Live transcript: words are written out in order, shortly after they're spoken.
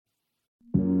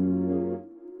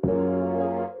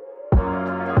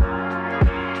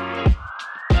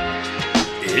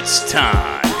It's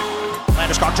time.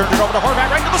 Landeskog turned it over to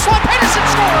Horvat, right into the slot. Pedersen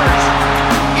scores!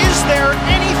 Is there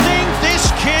anything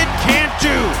this kid can't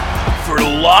do? For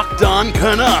Locked On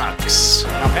Canucks.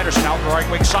 Now Pedersen out the right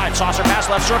wing side. Saucer pass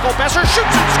left circle. Besser shoots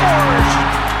and scores!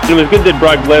 It was good that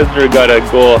Brock Lesnar got a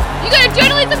goal. You got a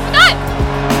journalism nut!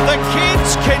 The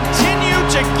kids continue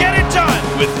to get it done.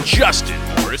 With Justin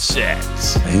Morissette.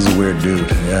 He's a weird dude,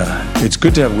 yeah. It's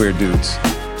good to have weird dudes.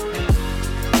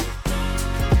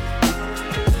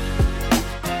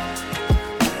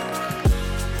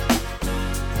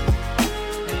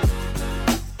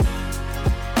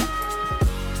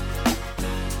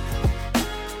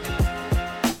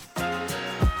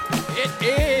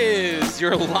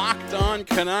 Your Locked On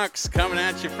Canucks coming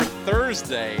at you for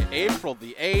Thursday, April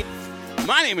the 8th.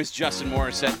 My name is Justin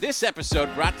Morissette. This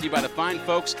episode brought to you by the fine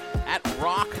folks at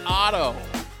Rock Auto.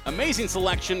 Amazing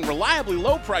selection, reliably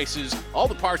low prices, all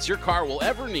the parts your car will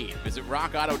ever need. Visit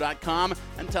rockauto.com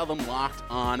and tell them Locked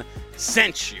On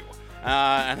sent you.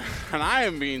 And I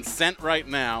am being sent right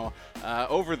now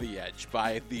over the edge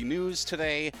by the news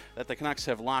today that the Canucks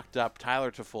have locked up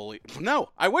Tyler Toffoli. No,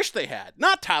 I wish they had.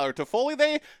 Not Tyler Toffoli.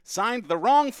 They signed the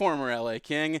wrong former LA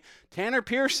King. Tanner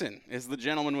Pearson is the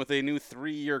gentleman with a new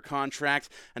 3-year contract.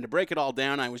 And to break it all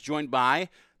down, I was joined by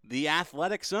the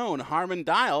Athletics' own Harman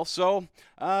Dayal. So,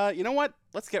 you know what?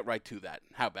 Let's get right to that.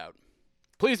 How about?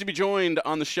 Pleased to be joined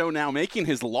on the show now, making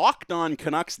his Locked On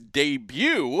Canucks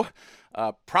debut.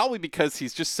 Probably because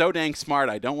he's just so dang smart,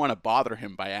 I don't want to bother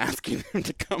him by asking him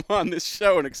to come on this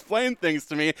show and explain things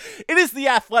to me. It is the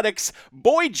Athletics'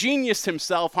 boy genius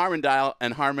himself, Harman Dayal.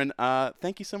 And Harman,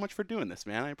 thank you so much for doing this,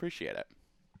 man. I appreciate it.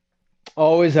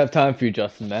 Always have time for you,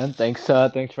 Justin, man. Thanks for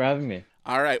having me.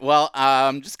 All right, well,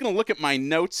 I'm just going to look at my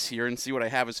notes here and see what I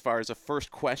have as far as a first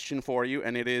question for you,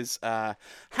 and it is,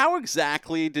 how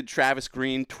exactly did Travis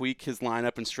Green tweak his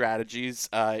lineup and strategies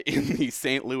in the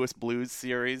St. Louis Blues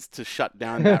series to shut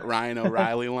down that Ryan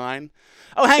O'Reilly line?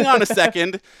 Oh, hang on a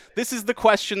second. This is the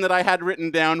question that I had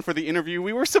written down for the interview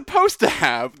we were supposed to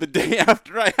have the day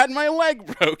after I had my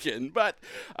leg broken, but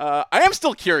I am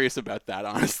still curious about that,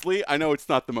 honestly. I know it's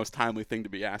not the most timely thing to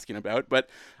be asking about, but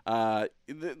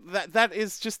that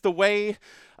is just the way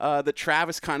that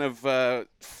Travis kind of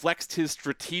flexed his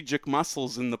strategic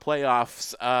muscles in the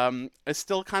playoffs is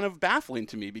still kind of baffling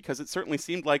to me, because it certainly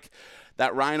seemed like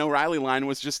that Ryan O'Reilly line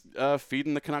was just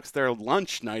feeding the Canucks their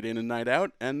lunch night in and night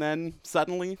out, and then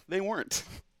suddenly they weren't.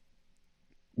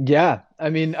 Yeah, I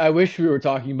mean, I wish we were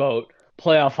talking about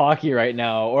playoff hockey right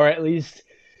now, or at least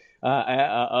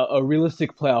a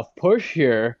realistic playoff push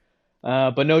here.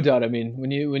 But no doubt, I mean,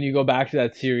 when you go back to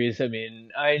that series, I mean,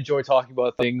 I enjoy talking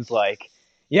about things like,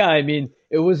 yeah, I mean,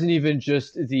 it wasn't even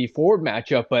just the forward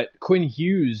matchup, but Quinn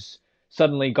Hughes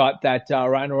suddenly got that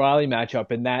Ryan O'Reilly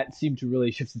matchup, and that seemed to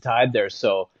really shift the tide there.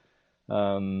 So,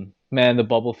 man, the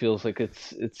bubble feels like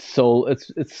it's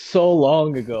so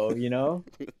long ago, you know.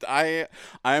 I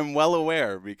am well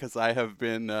aware, because I have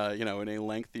been in a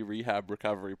lengthy rehab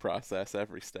recovery process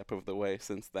every step of the way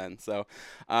since then. So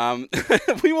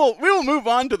we will move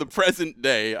on to the present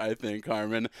day, I think,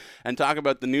 Harman, and talk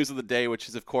about the news of the day, which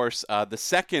is of course the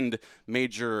second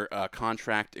major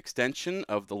contract extension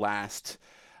of the last,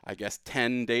 I guess,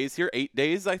 10 days here, 8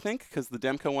 days, I think, because the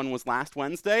Demko one was last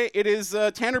Wednesday. It is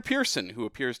Tanner Pearson, who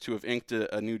appears to have inked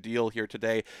a new deal here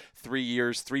today. 3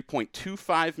 years,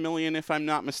 $3.25 million, if I'm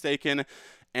not mistaken.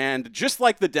 And just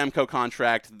like the Demko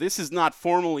contract, this is not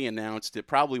formally announced. It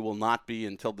probably will not be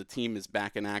until the team is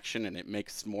back in action, and it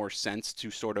makes more sense to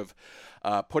sort of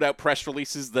put out press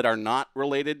releases that are not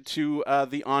related to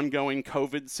the ongoing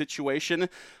COVID situation.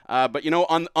 But,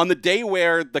 on the day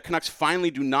where the Canucks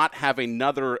finally do not have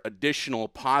another additional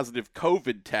positive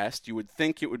COVID test, you would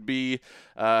think it would be,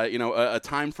 a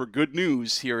time for good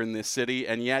news here in this city,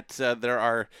 and yet there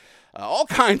are all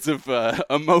kinds of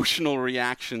emotional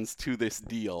reactions to this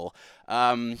deal.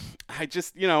 I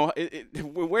just,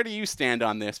 where do you stand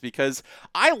on this? Because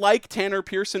I like Tanner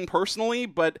Pearson personally,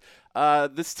 but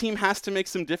this team has to make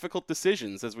some difficult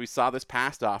decisions, as we saw this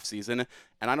past offseason,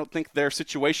 and I don't think their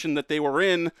situation that they were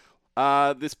in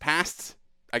this past,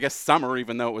 I guess, summer,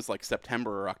 even though it was like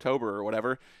September or October or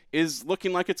whatever, is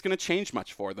looking like it's going to change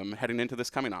much for them heading into this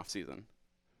coming offseason.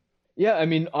 Yeah, I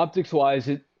mean, optics-wise,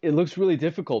 it looks really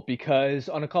difficult because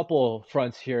on a couple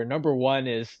fronts here. Number one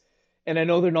is, and I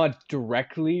know they're not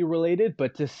directly related,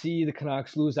 but to see the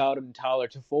Canucks lose out on Tyler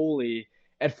Toffoli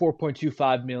at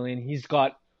 $4.25 million, he's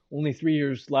got only 3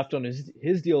 years left on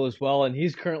his deal as well, and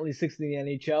he's currently sixth in the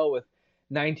NHL with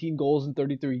 19 goals in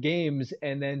 33 games,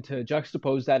 and then to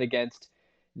juxtapose that against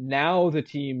now the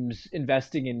team's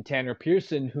investing in Tanner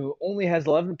Pearson, who only has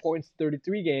 11 points in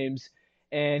 33 games,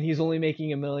 and he's only making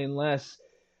 $1 million less.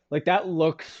 like that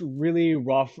looks really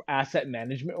rough asset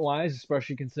management wise,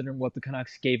 especially considering what the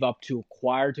Canucks gave up to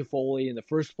acquire Toffoli in the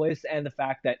first place, and the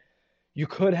fact that you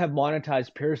could have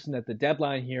monetized Pearson at the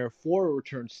deadline here for a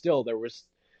return. Still, there was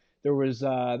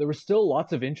still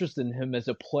lots of interest in him as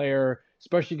a player,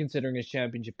 especially considering his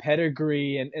championship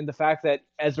pedigree and the fact that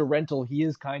as a rental he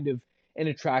is kind of an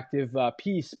attractive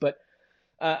piece. But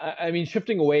I mean,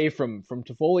 shifting away from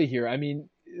Toffoli here, I mean,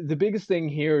 the biggest thing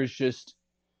here is just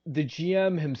the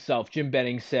GM himself, Jim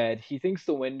Benning, said he thinks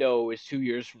the window is 2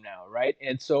 years from now, right?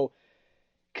 And so,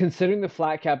 considering the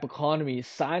flat cap economy,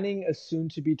 signing a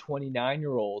soon-to-be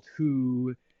 29-year-old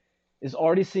who is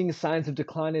already seeing signs of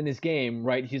decline in his game,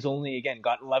 right? He's only, again,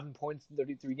 got 11 points in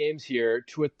 33 games here,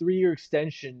 to a 3-year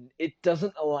extension. It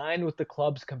doesn't align with the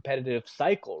club's competitive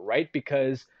cycle, right?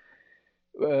 Because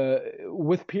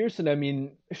with Pearson, I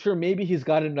mean, sure, maybe he's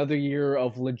got another year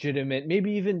of legitimate,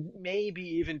 maybe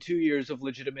even 2 years of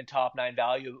legitimate top 9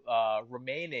 value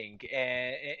remaining.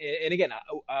 And again,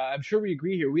 I'm sure we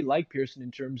agree here. We like Pearson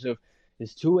in terms of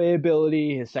his two-way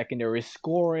ability, his secondary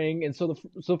scoring, and so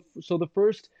the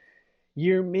first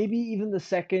year, maybe even the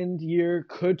second year,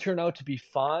 could turn out to be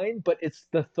fine. But it's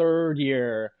the third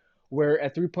year where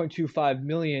at $3.25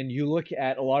 million, you look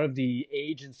at a lot of the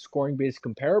age and scoring-based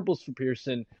comparables for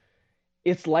Pearson,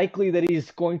 it's likely that he's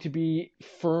going to be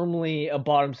firmly a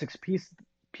bottom six piece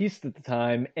at the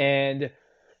time, and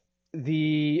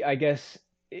I guess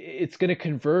it's going to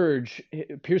converge.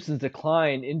 Pearson's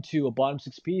decline into a bottom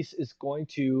six piece is going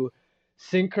to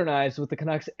synchronize with the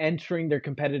Canucks entering their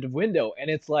competitive window, and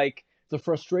it's like the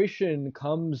frustration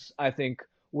comes, I think,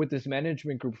 with this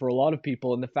management group for a lot of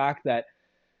people, and the fact that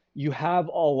you have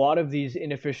a lot of these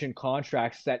inefficient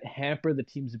contracts that hamper the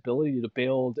team's ability to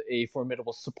build a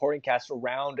formidable supporting cast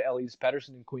around Elias Pettersson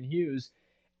and Quinn Hughes.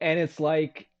 And it's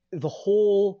like the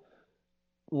whole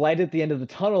light at the end of the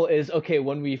tunnel is, okay,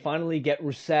 when we finally get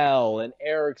Roussel and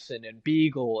Eriksson and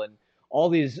Beagle and all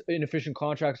these inefficient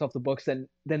contracts off the books,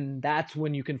 then that's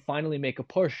when you can finally make a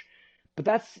push.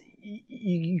 But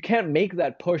you can't make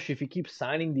that push if you keep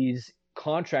signing these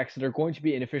contracts that are going to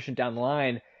be inefficient down the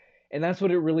line. And that's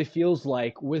what it really feels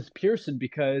like with Pearson,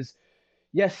 because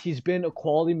yes, he's been a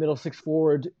quality middle six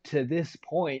forward to this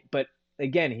point, but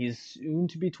again, he's soon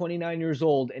to be 29 years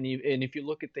old. And if you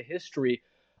look at the history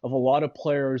of a lot of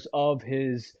players of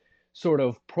his sort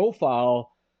of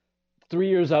profile, 3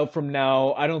 years out from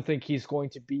now, I don't think he's going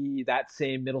to be that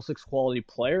same middle six quality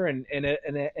player. And at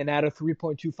a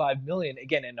 $3.25 million,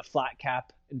 again, in a flat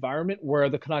cap environment where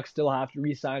the Canucks still have to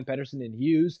re-sign Pettersson and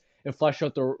Hughes and flesh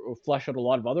out a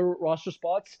lot of other roster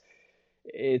spots,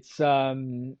 it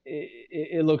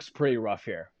looks pretty rough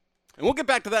here. And we'll get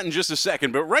back to that in just a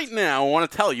second, but right now I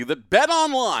want to tell you that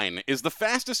BetOnline is the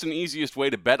fastest and easiest way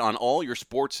to bet on all your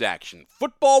sports action.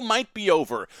 Football might be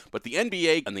over, but the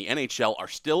NBA and the NHL are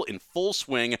still in full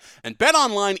swing, and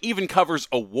BetOnline even covers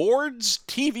awards,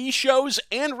 TV shows,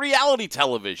 and reality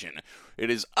television. It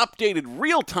is updated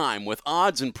real-time with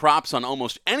odds and props on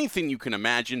almost anything you can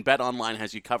imagine. BetOnline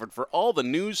has you covered for all the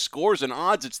news, scores, and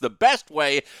odds. It's the best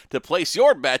way to place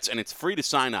your bets, and it's free to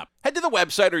sign up. Head to the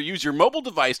website or use your mobile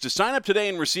device to sign up today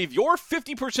and receive your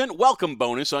 50% welcome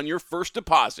bonus on your first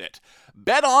deposit.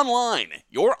 BetOnline,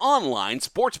 your online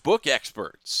sportsbook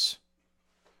experts.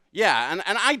 Yeah,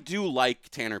 and I do like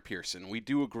Tanner Pearson. We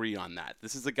do agree on that.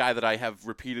 This is a guy that I have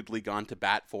repeatedly gone to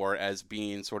bat for as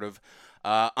being sort of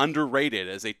underrated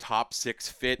as a top six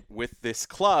fit with this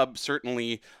club.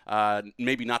 Certainly,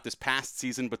 maybe not this past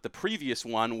season, but the previous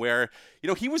one where,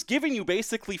 he was giving you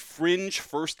basically fringe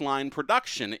first-line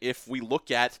production if we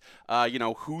look at,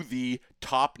 who the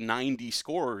top 90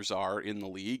 scorers are in the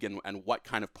league and what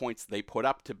kind of points they put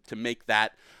up to make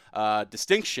that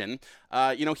distinction.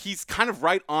 He's kind of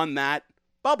right on that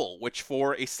bubble, which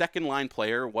for a second-line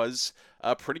player was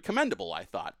pretty commendable, I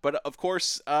thought. But, of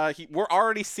course, we're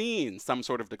already seeing some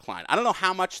sort of decline. I don't know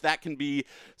how much that can be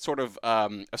sort of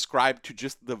ascribed to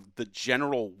just the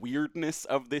general weirdness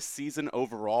of this season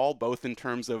overall, both in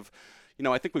terms of,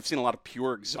 I think we've seen a lot of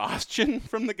pure exhaustion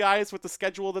from the guys with the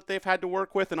schedule that they've had to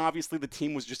work with, and obviously the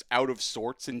team was just out of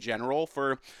sorts in general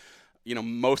for,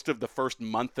 most of the first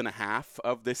month and a half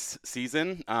of this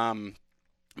season.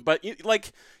 But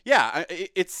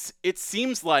it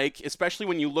seems like, especially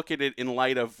when you look at it in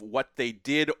light of what they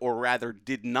did or rather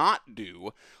did not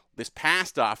do this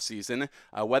past offseason,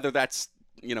 whether that's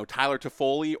Tyler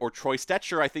Toffoli or Troy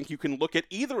Stecher, I think you can look at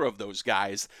either of those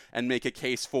guys and make a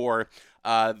case for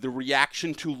the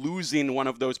reaction to losing one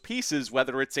of those pieces,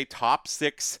 whether it's a top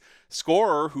 6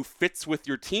 scorer who fits with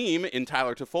your team in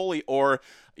Tyler Toffoli, or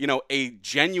a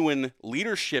genuine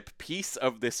leadership piece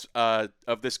of this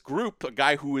group, a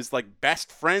guy who is like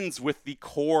best friends with the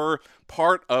core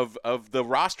part of the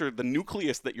roster, the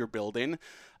nucleus that you're building.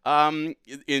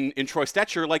 In Troy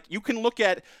Stecher, like, you can look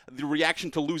at the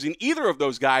reaction to losing either of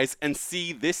those guys and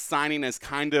see this signing as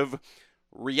kind of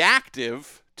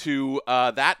reactive to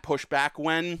that pushback,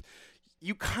 when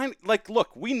you kind of like,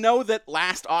 look, we know that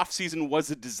last offseason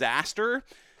was a disaster.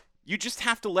 You just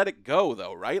have to let it go,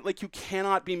 though, right? Like, you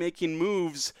cannot be making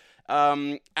moves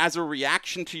as a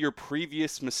reaction to your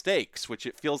previous mistakes, which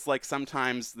it feels like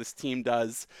sometimes this team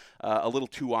does a little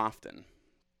too often.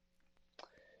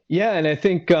 Yeah, and I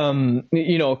think,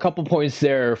 a couple points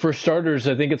there. For starters,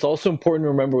 I think it's also important to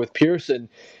remember with Pearson,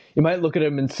 you might look at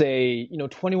him and say,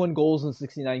 21 goals in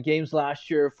 69 games last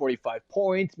year, 45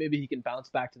 points. Maybe he can bounce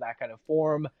back to that kind of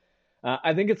form.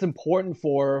 I think it's important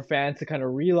for fans to kind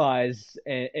of realize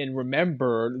and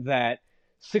remember that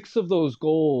 6 of those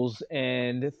goals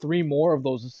and 3 more of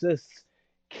those assists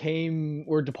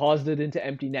were deposited into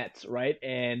empty nets, right?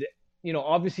 And,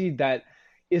 obviously that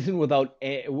isn't without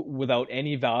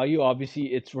any value.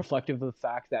 Obviously, it's reflective of the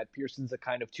fact that Pearson's a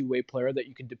kind of two-way player that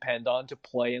you can depend on to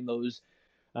play in those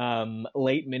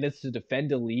late minutes to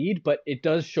defend a lead. But it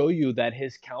does show you that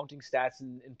his counting stats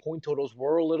and point totals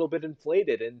were a little bit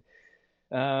inflated. And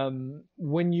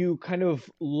when you kind of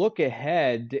look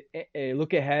ahead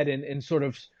and sort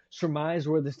of surmise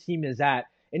where this team is at,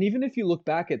 and even if you look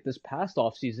back at this past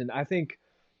offseason, I think,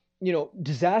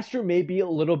 disaster may be a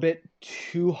little bit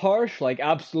too harsh. Like,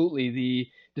 absolutely, the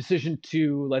decision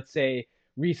to, let's say,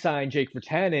 re-sign Jake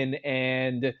Virtanen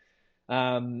and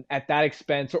at that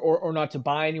expense, or not to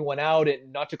buy anyone out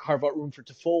and not to carve out room for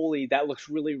Toffoli, that looks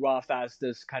really rough as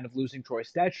this kind of losing Troy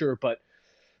Stecher. But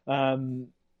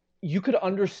you could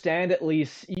understand, at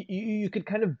least, you could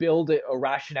kind of build a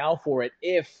rationale for it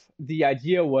if the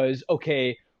idea was,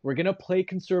 okay, we're going to play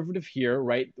conservative here,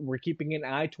 right? We're keeping an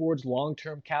eye towards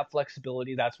long-term cap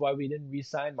flexibility. That's why we didn't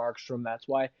re-sign Markstrom. That's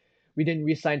why we didn't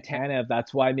re-sign Tanev.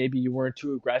 That's why maybe you weren't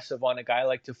too aggressive on a guy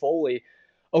like Toffoli.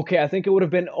 Okay, I think it would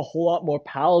have been a whole lot more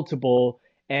palatable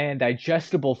and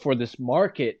digestible for this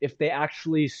market if they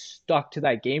actually stuck to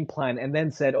that game plan and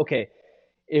then said, okay,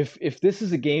 if this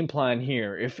is a game plan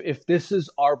here, if this is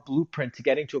our blueprint to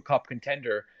getting to a cup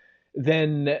contender,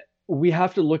 then we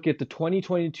have to look at the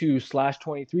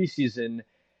 2022/23 season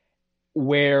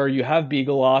where you have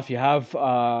Beagle off, you have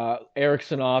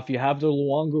Eriksson off, you have the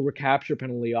Luongo recapture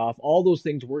penalty off, all those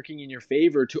things working in your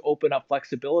favor to open up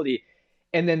flexibility.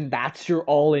 And then that's your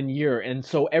all-in year. And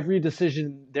so every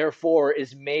decision, therefore,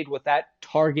 is made with that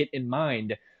target in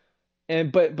mind.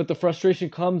 But the frustration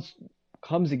comes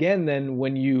again then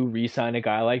when you re-sign a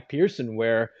guy like Pearson,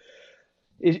 where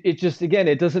it just, again,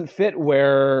 it doesn't fit,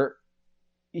 where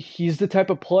he's the type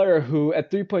of player who at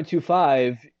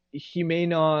 3.25, he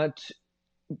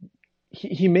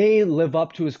may live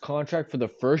up to his contract for the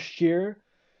first year.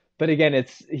 But again,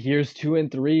 it's years 2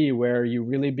 and 3 where you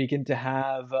really begin to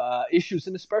have issues.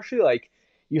 And especially, like,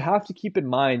 you have to keep in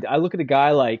mind, I look at a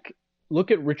guy look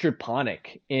at Richard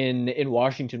Panik in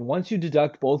Washington. Once you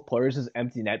deduct both players'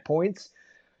 empty net points,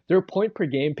 their point per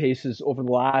game paces over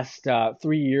the last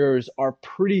 3 years are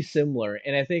pretty similar.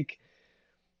 And I think,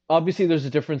 obviously, there's a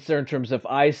difference there in terms of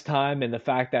ice time and the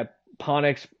fact that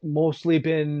Panik's mostly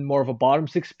been more of a bottom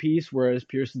 6 piece, whereas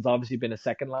Pearson's obviously been a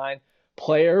second line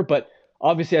player. But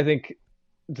obviously, I think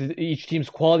each team's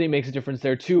quality makes a difference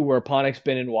there too, where Panik's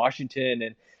been in Washington,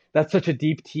 and that's such a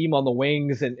deep team on the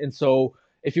wings. And so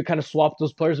if you kind of swap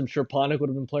those players, I'm sure Panik would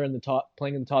have been playing in the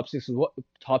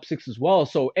top six as well.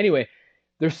 So anyway,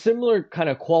 they're similar kind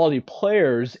of quality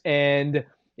players, and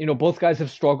both guys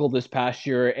have struggled this past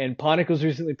year, and Panik was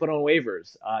recently put on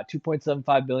waivers,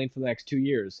 $2.75 billion for the next 2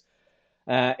 years.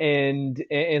 And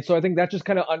so I think that just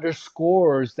kind of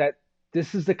underscores that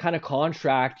this is the kind of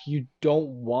contract you don't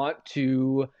want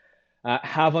to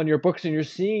have on your books. And you're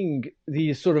seeing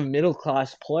these sort of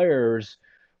middle-class players,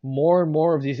 more and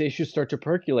more of these issues start to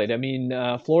percolate. I mean,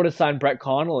 Florida signed Brett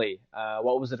Connolly, a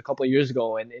couple of years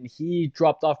ago, and he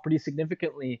dropped off pretty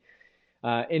significantly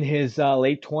in his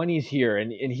late 20s here,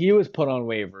 and he was put on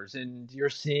waivers. And you're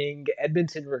seeing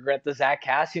Edmonton regret the Zach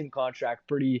Kassian contract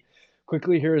pretty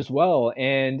quickly here as well.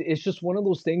 And it's just one of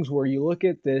those things where you look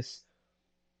at this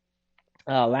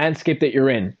landscape that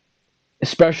you're in,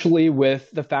 especially with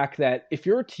the fact that if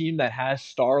you're a team that has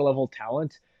star level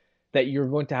talent that you're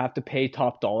going to have to pay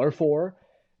top dollar for,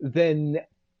 then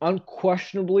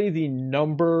unquestionably the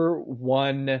number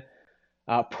one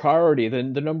priority, the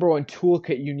number one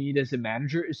toolkit you need as a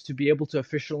manager is to be able to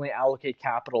efficiently allocate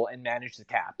capital and manage the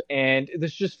cap. And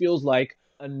this just feels like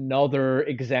another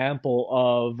example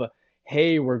of,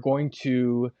 hey, we're going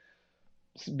to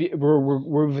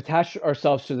we've attached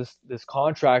ourselves to this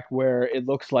contract where it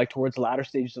looks like towards the latter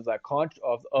stages of that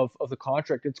of the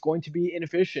contract, it's going to be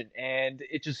inefficient, and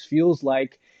it just feels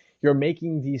like you're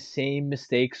making these same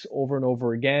mistakes over and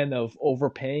over again of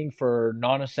overpaying for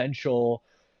non-essential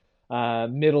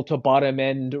middle to bottom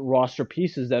end roster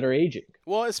pieces that are aging.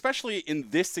 Well, especially in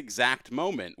this exact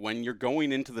moment when you're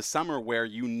going into the summer where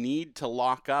you need to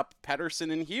lock up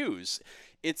Pettersson and Hughes.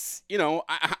 It's,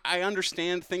 I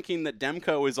understand thinking that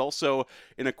Demko is also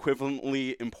an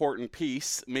equivalently important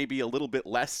piece, maybe a little bit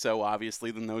less so,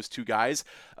 obviously, than those two guys.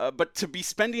 But to be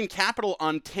spending capital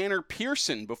on Tanner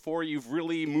Pearson before you've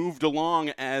really moved along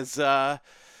as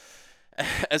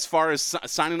far as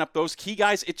signing up those key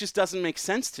guys, it just doesn't make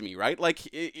sense to me, right? Like,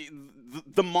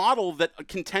 the model that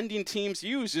contending teams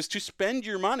use is to spend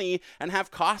your money and have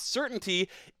cost certainty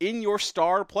in your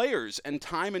star players. And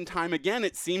time again,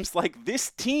 it seems like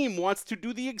this team wants to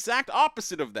do the exact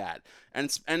opposite of that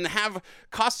and have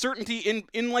cost certainty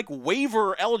in like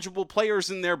waiver eligible players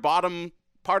in their bottom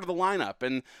part of the lineup.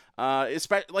 And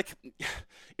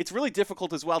it's really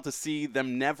difficult as well to see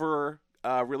them never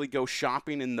really go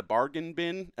shopping in the bargain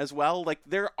bin as well. Like,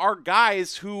 there are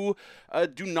guys who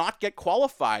do not get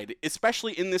qualified,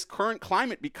 especially in this current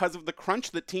climate because of the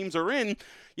crunch that teams are in.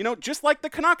 Just like the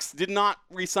Canucks did not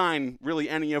re-sign really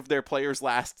any of their players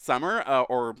last summer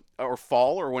or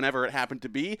fall or whenever it happened to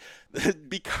be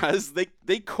because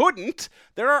they couldn't.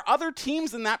 There are other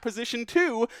teams in that position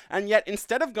too, and yet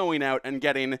instead of going out and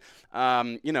getting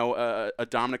a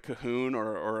Dominic Cahoon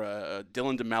or a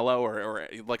Dylan DeMello or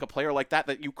like a player like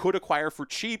that you could acquire for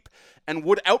cheap and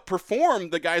would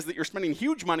outperform the guys that you're spending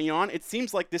huge money on, it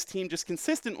seems like this team just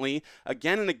consistently,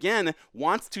 again and again,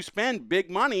 wants to spend big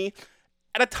money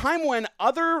at a time when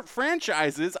other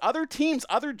franchises, other teams,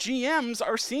 other GMs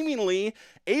are seemingly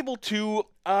able to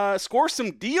score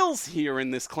some deals here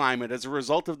in this climate as a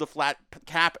result of the flat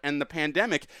cap and the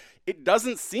pandemic. It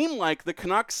doesn't seem like the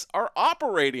Canucks are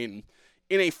operating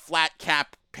in a flat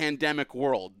cap pandemic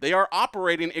world. They are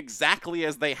operating exactly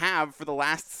as they have for the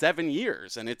last 7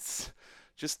 years, and it's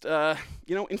just,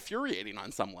 infuriating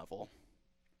on some level.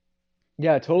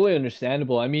 Yeah, totally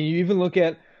understandable. I mean, you even look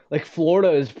at, like,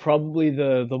 Florida is probably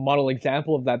the model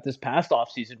example of that this past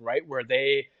offseason, right? Where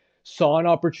they saw an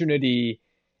opportunity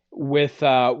with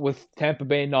Tampa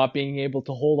Bay not being able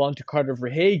to hold on to Carter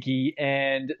Verhaeghe,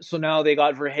 and so now they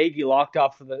got Verhaeghe locked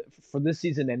up for this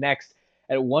season and next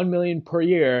at $1 million per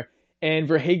year, and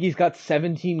Verhaeghe's got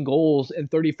 17 goals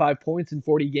and 35 points in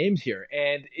 40 games here,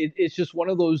 and it's just one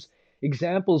of those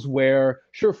examples where,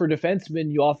 sure, for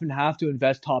defensemen you often have to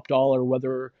invest top dollar,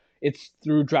 whether it's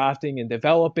through drafting and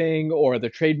developing or the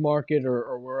trade market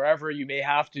or wherever. You may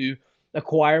have to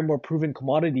acquire more proven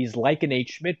commodities like an Nate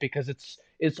Schmidt because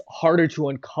it's harder to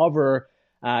uncover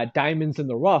diamonds in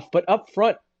the rough. But up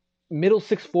front, middle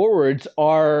six forwards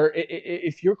are,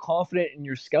 if you're confident in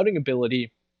your scouting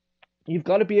ability, you've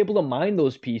got to be able to mine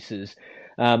those pieces.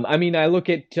 I mean, I look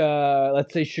at,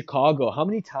 let's say, Chicago. How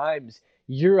many times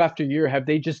year after year have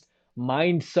they just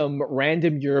mined some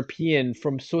random European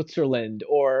from Switzerland,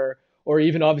 or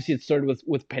even obviously it started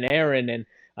with Panarin and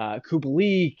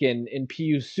Kubalik and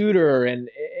Pius Suter, and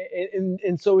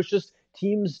so it's just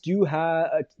teams do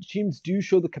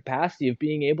show the capacity of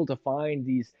being able to find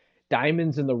these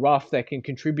diamonds in the rough that can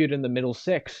contribute in the middle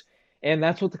six, and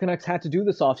that's what the Canucks had to do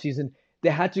this offseason.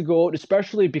 They had to go out,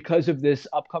 especially because of this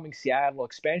upcoming Seattle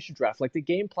expansion draft. Like, the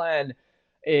game plan,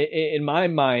 in my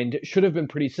mind, should have been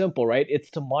pretty simple, right? It's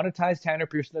to monetize Tanner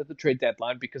Pearson at the trade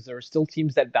deadline because there are still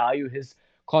teams that value his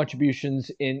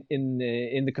contributions in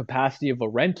the capacity of a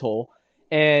rental,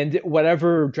 and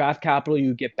whatever draft capital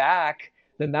you get back,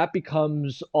 then that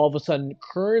becomes all of a sudden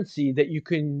currency that you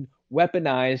can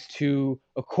weaponize to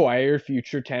acquire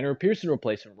future Tanner Pearson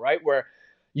replacement, right? Where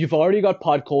you've already got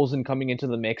Podkolzin coming into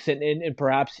the mix, and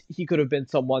perhaps he could have been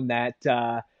someone that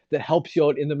helps you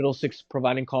out in the middle six,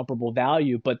 providing comparable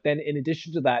value. But then in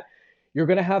addition to that, you're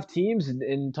going to have teams,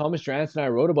 and Thomas Drance and I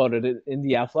wrote about it in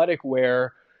The Athletic,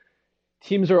 where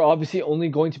teams are obviously only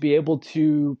going to be able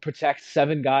to protect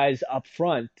 7 guys up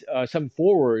front, 7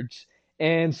 forwards.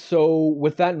 And so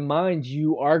with that in mind,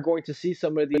 you are going to see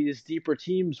some of these deeper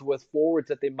teams with forwards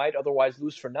that they might otherwise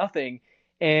lose for nothing.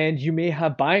 And you may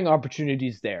have buying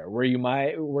opportunities there where you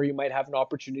might have an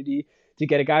opportunity to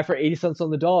get a guy for 80 cents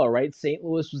on the dollar, right? St.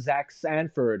 Louis with Zach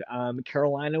Sanford,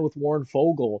 Carolina with Warren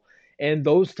Fogle. And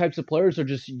those types of players are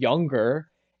just younger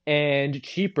and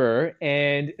cheaper,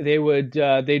 and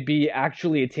they'd be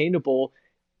actually attainable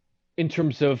in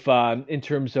terms of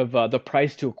the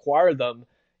price to acquire them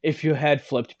if you had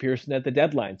flipped Pearson at the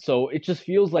deadline. So it just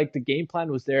feels like the game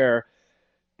plan was there,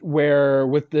 where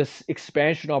with this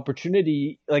expansion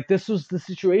opportunity, like this was the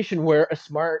situation where a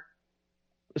smart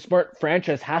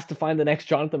franchise has to find the next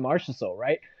Jonathan Marchessault,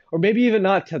 right? Or maybe even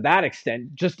not to that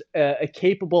extent, just a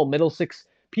capable middle six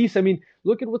piece. I mean,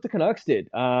 look at what the Canucks did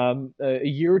a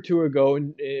year or two ago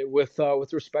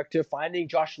with respect to finding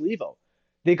Josh Leivo.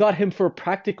 They got him for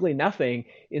practically nothing,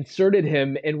 inserted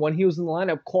him, and when he was in the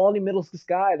lineup, quality middle six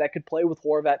guy that could play with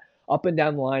Horvat up and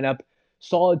down the lineup,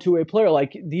 solid two-way player.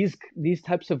 Like these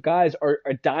types of guys are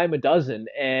a dime a dozen,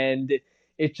 and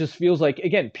it just feels like,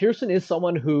 again, Pearson is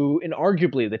someone who,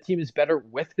 inarguably, the team is better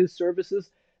with his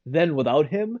services than without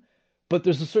him, but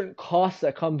there's a certain cost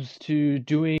that comes to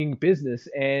doing business,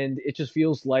 and it just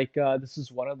feels like this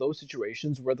is one of those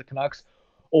situations where the Canucks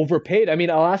overpaid. I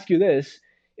mean, I'll ask you this.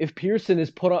 If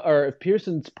Pearson's put on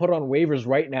waivers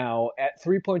right now at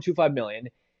 $3.25 million,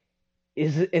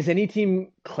 is any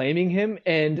team claiming him?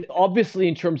 And obviously,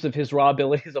 in terms of his raw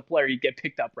ability as a player, he'd get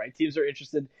picked up, right? Teams are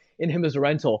interested in him as a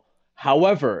rental.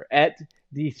 However, at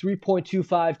the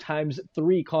 3.25 times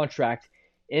 3 contract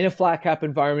in a flat cap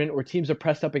environment where teams are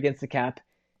pressed up against the cap,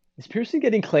 is Pearson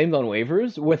getting claimed on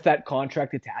waivers with that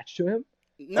contract attached to him?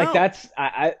 No. Like that's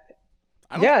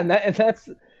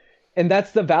and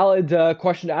that's the valid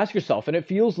question to ask yourself. And it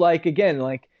feels like, again,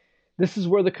 like this is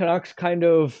where the Canucks kind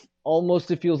of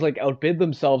almost, it feels like, outbid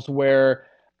themselves, where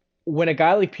when a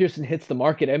guy like Pearson hits the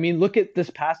market, I mean, look at this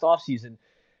past offseason,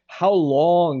 how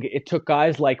long it took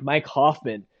guys like Mike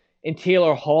Hoffman and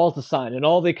Taylor Hall to sign, and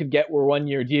all they could get were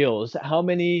 1-year deals. How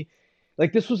many,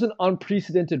 like this was an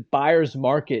unprecedented buyer's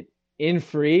market in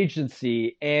free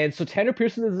agency. And so Tanner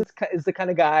Pearson is the kind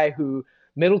of guy who,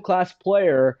 middle-class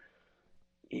player,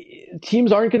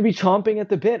 teams aren't going to be chomping at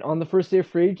the bit on the first day of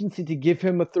free agency to give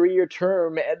him a 3-year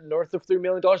term at north of $3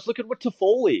 million. Look at what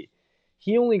Toffoli,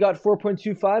 he only got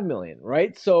 $4.25 million,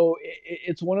 right? So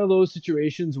it's one of those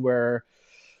situations where,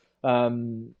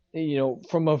 from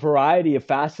a variety of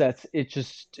facets,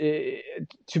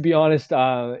 to be honest,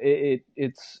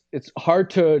 it's hard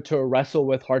to wrestle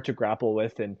with, hard to grapple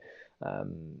with, and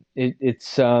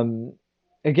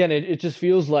again, it just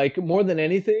feels like, more than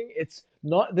anything, it's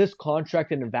not this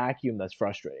contract in a vacuum that's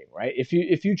frustrating, right? If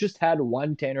you just had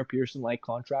one Tanner Pearson-like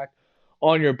contract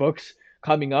on your books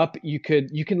coming up, you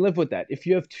can live with that. If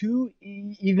you have two,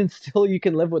 even still, you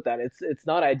can live with that. It's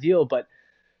not ideal, but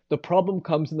the problem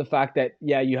comes in the fact that,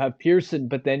 yeah, you have Pearson,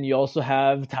 but then you also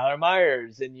have Tyler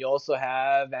Myers, and you also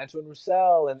have Antoine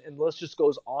Roussel, and the list just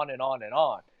goes on and on and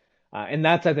on. And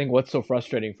that's, I think, what's so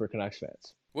frustrating for Canucks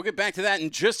fans. We'll get back to that in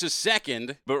just a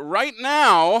second, but right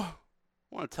now, I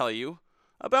want to tell you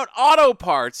about auto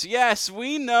parts. Yes,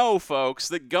 we know, folks,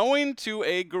 that going to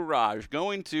a garage,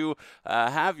 going to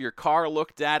have your car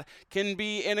looked at, can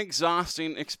be an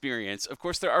exhausting experience. Of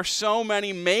course, there are so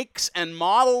many makes and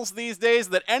models these days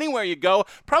that anywhere you go,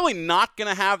 probably not going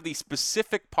to have the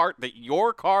specific part that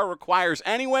your car requires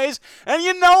anyways. And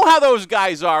you know how those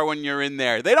guys are when you're in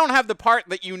there. They don't have the part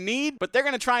that you need, but they're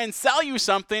going to try and sell you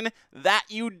something that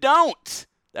you don't.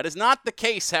 That is not the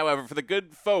case, however, for the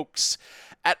good folks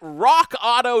at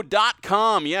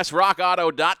RockAuto.com. Yes,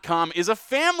 RockAuto.com is a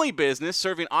family business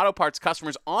serving auto parts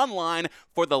customers online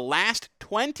for the last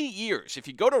 20 years. If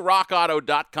you go to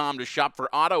RockAuto.com to shop for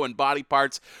auto and body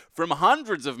parts from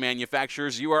hundreds of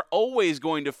manufacturers, you are always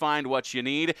going to find what you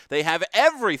need. They have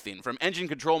everything from engine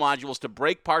control modules to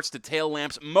brake parts to tail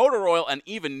lamps, motor oil, and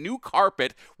even new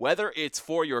carpet. Whether it's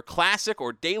for your classic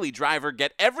or daily driver,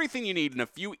 get everything you need in a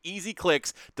few easy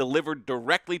clicks delivered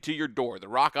directly to your door. The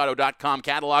RockAuto.com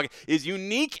catalog is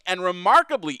unique and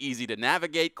remarkably easy to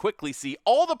navigate. Quickly see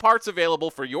all the parts available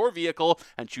for your vehicle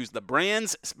and choose the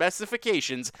brands,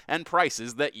 specifications, and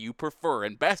prices that you prefer.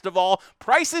 And best of all,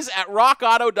 prices at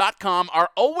RockAuto.com are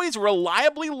always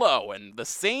reliably low, and the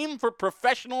same for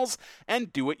professionals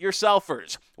and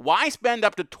do-it-yourselfers. Why spend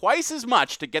up to twice as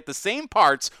much to get the same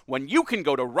parts when you can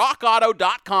go to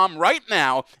RockAuto.com right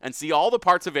now and see all the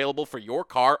parts available for your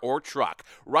car or truck?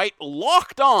 Right,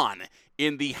 Locked On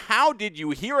in the How Did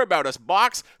You Hear About Us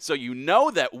box, so you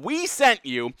know that we sent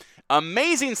you.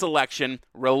 Amazing selection,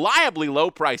 reliably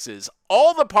low prices,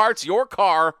 all the parts your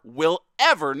car will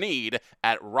ever need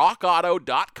at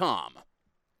RockAuto.com.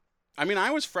 I mean,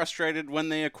 I was frustrated when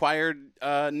they acquired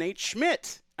Nate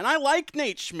Schmidt, and I like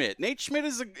Nate Schmidt. Nate Schmidt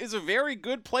is a very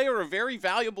good player, a very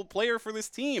valuable player for this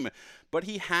team, but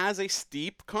he has a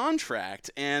steep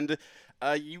contract, and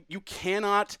you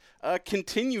cannot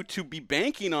continue to be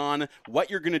banking on what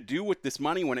you're going to do with this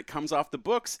money when it comes off the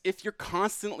books if you're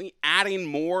constantly adding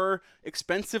more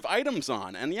expensive items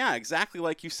on. And yeah, exactly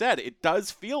like you said, it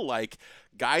does feel like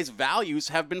guys' values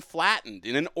have been flattened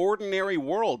in an ordinary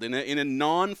world, in a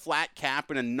non-flat cap,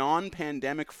 in a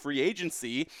non-pandemic free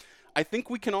agency. I think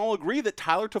we can all agree that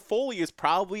Tyler Toffoli is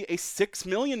probably a $6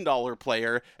 million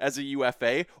player as a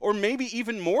UFA, or maybe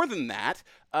even more than that.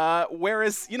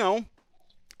 Whereas,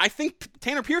 I think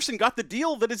Tanner Pearson got the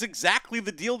deal that is exactly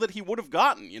the deal that he would have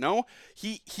gotten.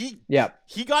 He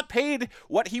got paid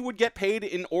what he would get paid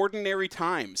in ordinary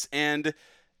times, and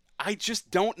I just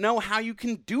don't know how you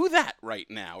can do that right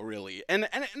now, really. And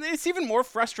it's even more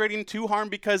frustrating too, Harm,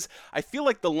 because I feel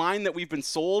like the line that we've been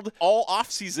sold all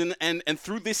offseason and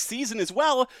through this season as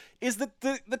well is that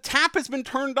the tap has been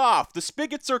turned off. The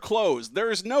spigots are closed. There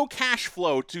is no cash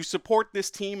flow to support this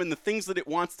team and the things that it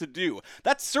wants to do.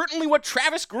 That's certainly what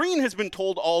Travis Green has been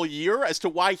told all year as to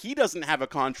why he doesn't have a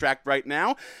contract right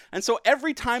now. And so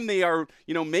every time they are,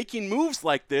 making moves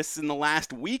like this in the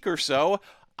last week or so,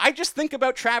 I just think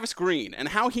about Travis Green and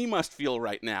how he must feel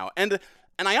right now. And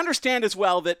I understand as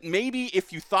well that maybe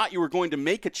if you thought you were going to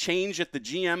make a change at the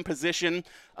GM position,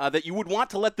 that you would want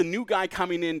to let the new guy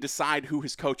coming in decide who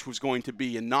his coach was going to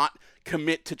be and not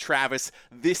commit to Travis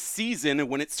this season,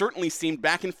 when it certainly seemed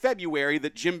back in February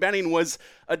that Jim Benning was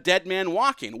a dead man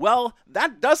walking. Well,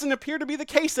 that doesn't appear to be the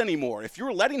case anymore. If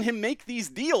you're letting him make these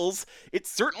deals, it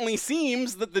certainly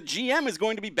seems that the GM is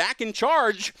going to be back in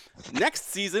charge next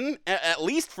season, at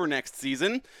least for next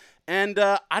season. And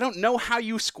I don't know how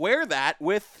you square that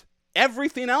with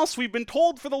everything else we've been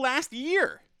told for the last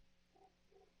year.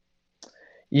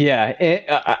 Yeah,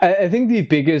 I think the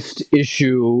biggest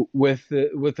issue with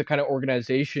the kind of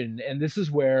organization, and this is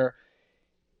where,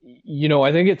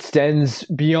 I think it stems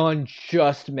beyond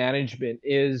just management,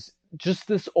 is just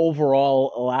this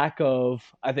overall lack of,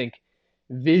 I think,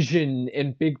 vision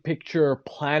and big picture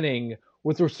planning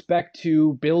with respect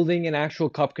to building an actual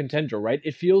cup contender, right?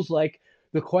 It feels like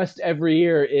the quest every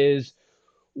year is,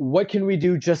 what can we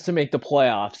do just to make the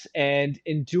playoffs? And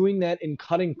in doing that, in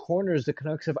cutting corners, the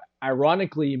Canucks have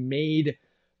ironically made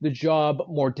the job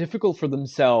more difficult for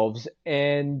themselves.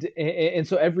 And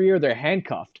so every year they're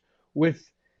handcuffed with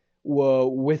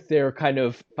their kind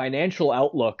of financial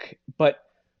outlook. But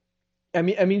I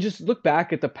mean, just look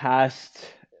back at the past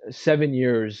 7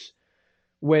 years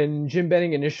when Jim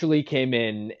Benning initially came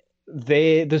in.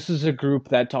 This is a group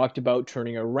that talked about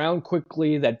turning around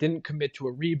quickly, that didn't commit to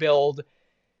a rebuild.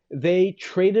 They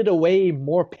traded away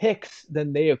more picks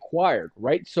than they acquired,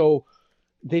 right? So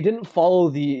they didn't follow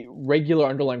the regular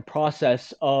underlying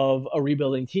process of a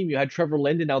rebuilding team. You had Trevor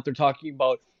Linden out there talking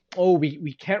about,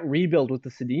 we can't rebuild with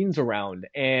the Sedins around.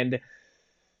 And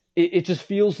it just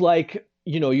feels like,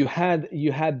 you had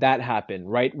that happen,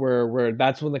 right? Where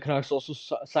that's when the Canucks also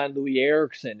signed Louis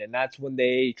Eriksson, and that's when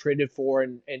they traded for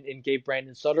and gave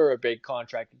Brandon Sutter a big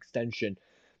contract extension.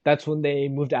 That's when they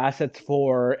moved assets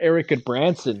for Eric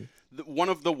Goodbranson. One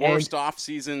of the worst off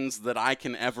seasons that I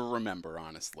can ever remember,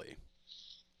 honestly.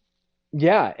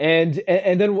 Yeah, and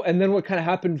then what kind of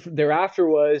happened thereafter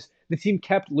was the team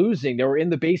kept losing. They were in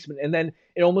the basement, and then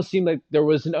it almost seemed like there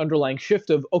was an underlying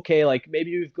shift of, okay, like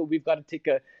maybe we've got to take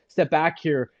a step back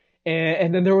here.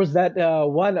 And then there was that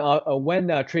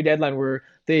one trade deadline where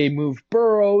they moved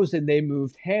Burrows and they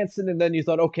moved Hansen, and then you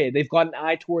thought, okay, they've got an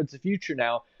eye towards the future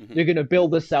now. Mm-hmm. They're going to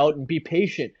build this out and be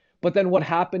patient. But then what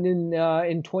happened in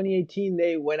 2018?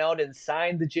 They went out and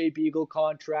signed the Jay Beagle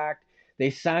contract. They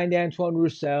signed Antoine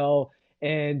Roussel.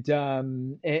 And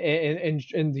the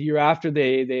year after,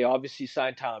 they obviously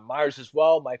signed Tyler Myers as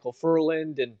well, Michael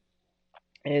Furland,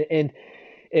 and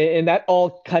that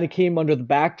all kind of came under the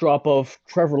backdrop of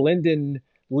Trevor Linden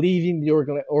leaving the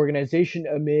organization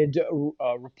amid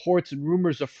reports and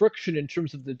rumors of friction in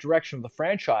terms of the direction of the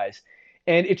franchise.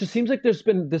 And it just seems like there's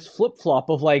been this flip-flop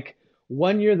of, like,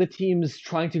 one year the team's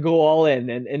trying to go all in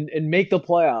and make the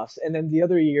playoffs, and then the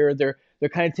other year they're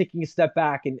kind of taking a step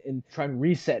back and trying to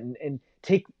reset and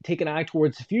take an eye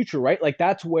towards the future, right? Like,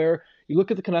 that's where you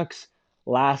look at the Canucks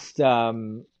last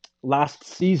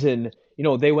season.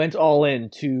 They went all in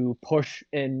to push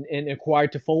and acquire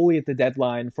Toffoli at the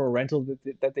deadline for a rental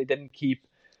that they didn't keep,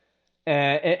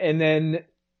 and then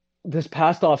this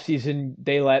past offseason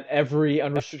they let every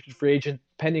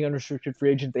pending unrestricted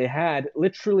free agent they had,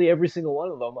 literally every single one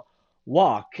of them,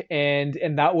 walk, and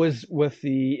that was with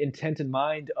the intent in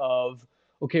mind of,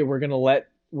 okay, we're going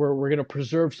to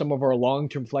preserve some of our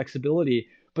long-term flexibility.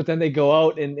 But then they go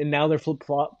out and now they're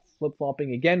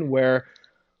flip-flopping again, where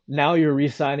now you're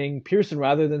re-signing Pearson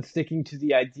rather than sticking to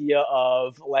the idea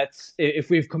of if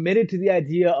we've committed to the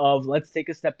idea of let's take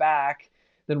a step back,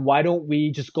 then why don't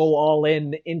we just go all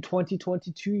in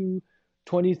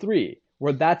 2022-23,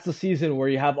 where that's the season where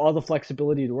you have all the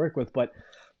flexibility to work with. But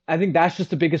I think that's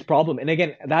just the biggest problem. And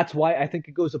again, that's why I think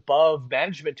it goes above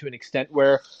management to an extent,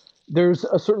 where there's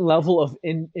a certain level of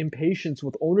impatience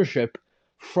with ownership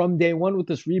from day one with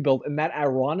this rebuild, and that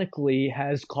ironically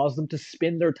has caused them to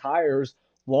spin their tires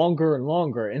longer and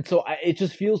longer. And so it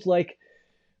just feels like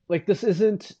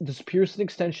this Pearson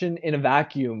extension in a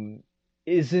vacuum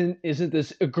isn't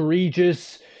this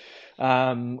egregious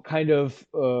kind of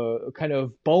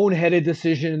boneheaded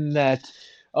decision that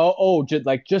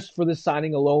just for this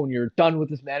signing alone you're done with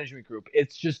this management group.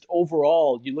 It's just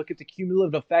overall you look at the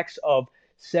cumulative effects of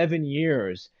 7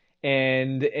 years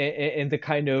and the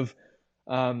kind of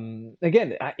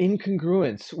again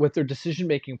incongruence with their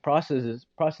decision-making processes.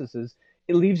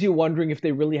 It leaves you wondering if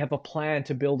they really have a plan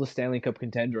to build a Stanley Cup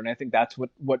contender. And I think that's what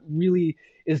really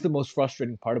is the most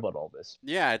frustrating part about all this.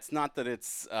 Yeah, it's not that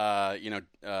it's a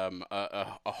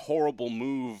horrible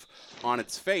move on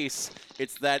its face.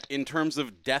 It's that in terms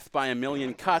of death by a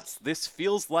million cuts, this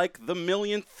feels like the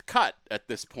millionth cut at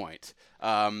this point.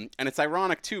 And it's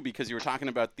ironic too, because you were talking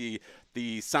about the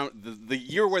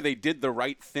year where they did the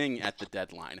right thing at the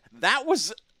deadline. That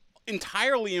was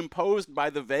entirely imposed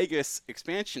by the Vegas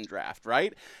expansion draft,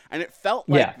 right? And it felt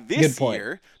like this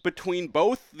year, between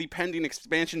both the pending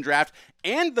expansion draft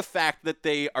and the fact that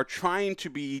they are trying to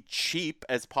be cheap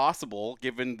as possible,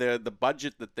 given the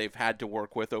budget that they've had to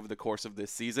work with over the course of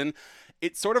this season,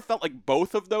 it sort of felt like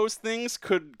both of those things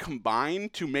could combine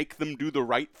to make them do the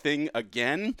right thing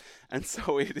again. And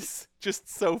so it is just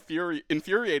so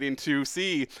infuriating to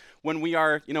see when we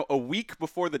are, a week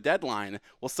before the deadline,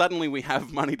 well, suddenly we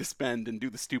have money to spend and do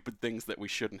the stupid things that we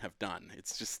shouldn't have done.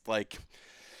 It's just like,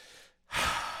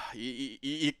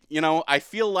 I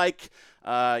feel like,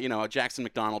 Jackson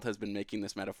McDonald has been making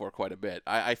this metaphor quite a bit.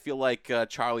 I feel like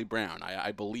Charlie Brown.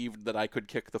 I believed that I could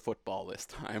kick the football this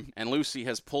time, and Lucy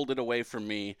has pulled it away from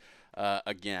me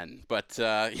again. But,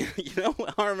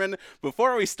 Harman,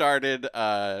 before we started,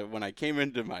 when I came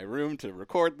into my room to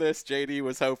record this, JD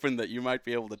was hoping that you might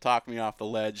be able to talk me off the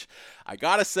ledge. I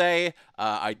gotta say,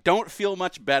 I don't feel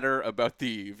much better about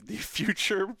the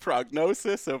future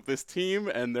prognosis of this team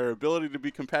and their ability to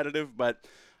be competitive, but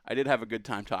I did have a good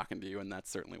time talking to you, and that's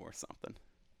certainly worth something.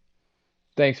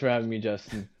 Thanks for having me,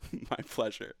 Justin. My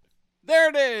pleasure. There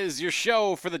it is, your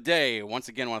show for the day. Once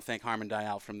again, I want to thank Harman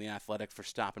Dayal from The Athletic for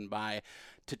stopping by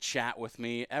to chat with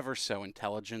me. Ever so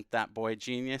intelligent, that boy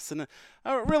genius, and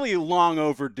a really long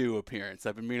overdue appearance.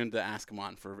 I've been meaning to ask him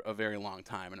on for a very long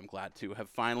time, and I'm glad to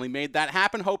have finally made that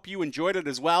happen. Hope you enjoyed it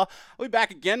as well. I'll be back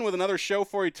again with another show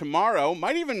for you tomorrow.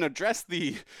 Might even address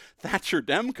the Thatcher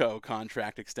Demko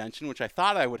contract extension, which I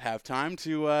thought I would have time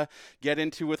to get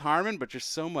into with Harman, but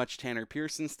just so much Tanner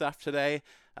Pearson stuff today.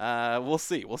 We'll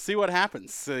see. We'll see what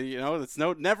happens. It's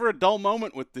never a dull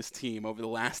moment with this team over the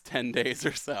last 10 days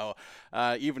or so,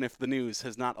 even if the news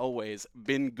has not always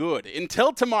been good.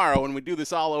 Until tomorrow, when we do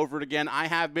this all over again, I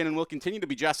have been and will continue to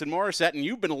be Justin Morissette, and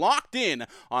you've been locked in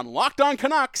on Locked On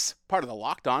Canucks, part of the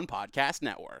Locked On Podcast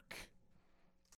Network.